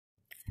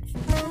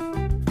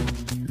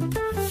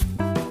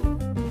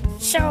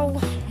So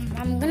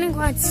I'm gonna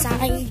go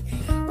outside,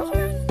 roll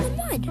around in the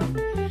mud,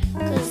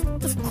 because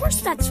of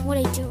course that's what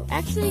I do.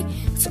 Actually,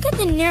 let's look at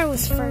the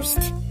news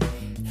first.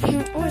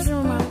 Where's the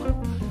remote?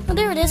 Oh,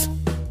 there it is.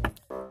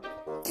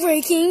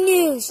 Breaking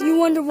news. You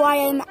wonder why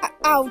I'm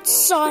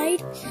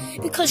outside?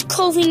 Because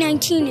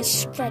COVID-19 is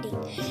spreading.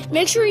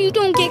 Make sure you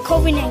don't get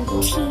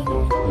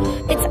COVID-19.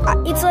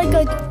 It's like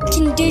a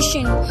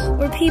condition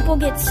where people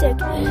get sick.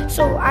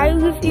 So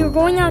if you're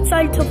going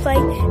outside to play,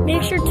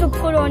 make sure to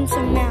put on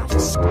some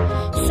masks.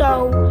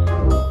 So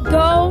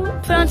go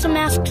put on some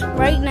masks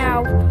right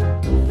now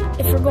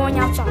if you're going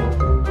outside.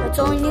 That's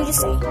all I need to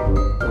say.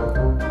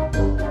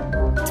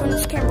 Turn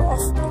this camera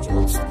off.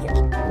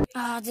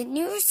 The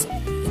news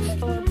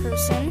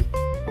person.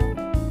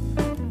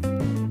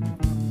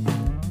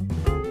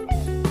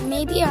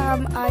 Maybe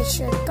I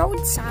should go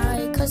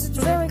inside because it's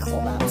very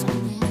cold outside.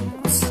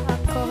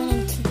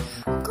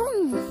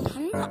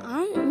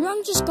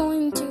 I'm just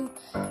going to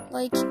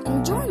like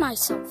enjoy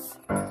myself.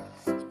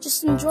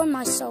 Just enjoy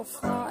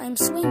myself while I'm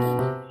swinging.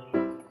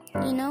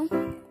 You know?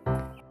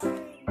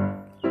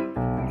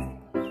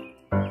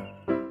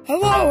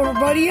 Hello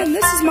everybody, and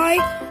this is my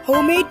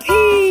homemade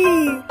pee!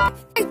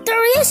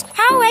 There it is!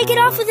 How do I get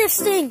off of this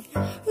thing?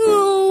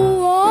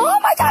 Oh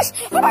my gosh!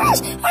 Oh my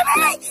gosh! Oh my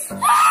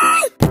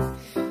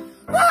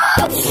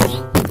gosh!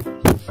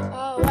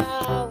 Oh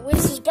wow,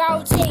 this is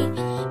bouncing.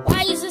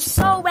 Why is this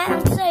so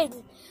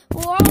bouncing?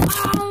 Whoa!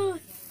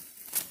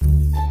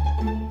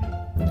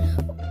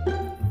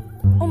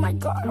 Oh my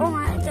god! Oh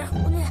my god!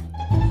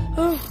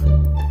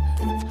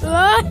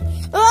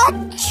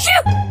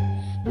 Shoot!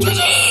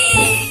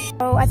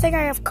 Oh, I think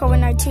I have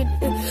COVID-19.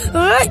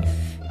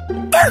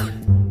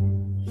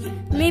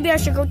 Maybe I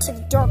should go to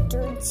the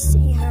doctor and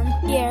see him.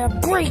 Yeah,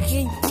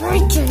 breaking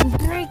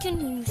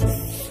news.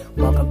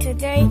 Welcome to the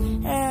day,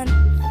 and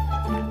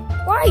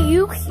why are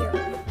you here?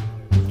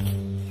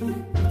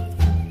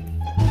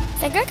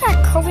 I think I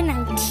got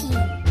COVID-19,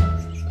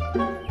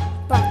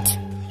 but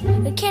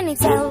we can't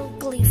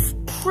exactly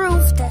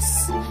prove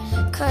this,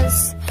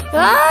 cause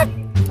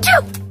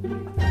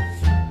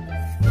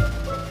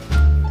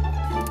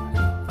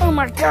oh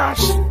my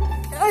gosh,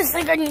 I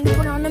think I need to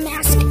put on a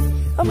mask.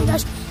 Oh my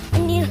gosh, I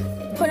need to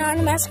put on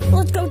a mask.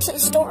 Let's go to the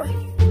store.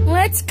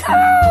 Let's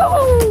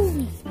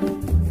go!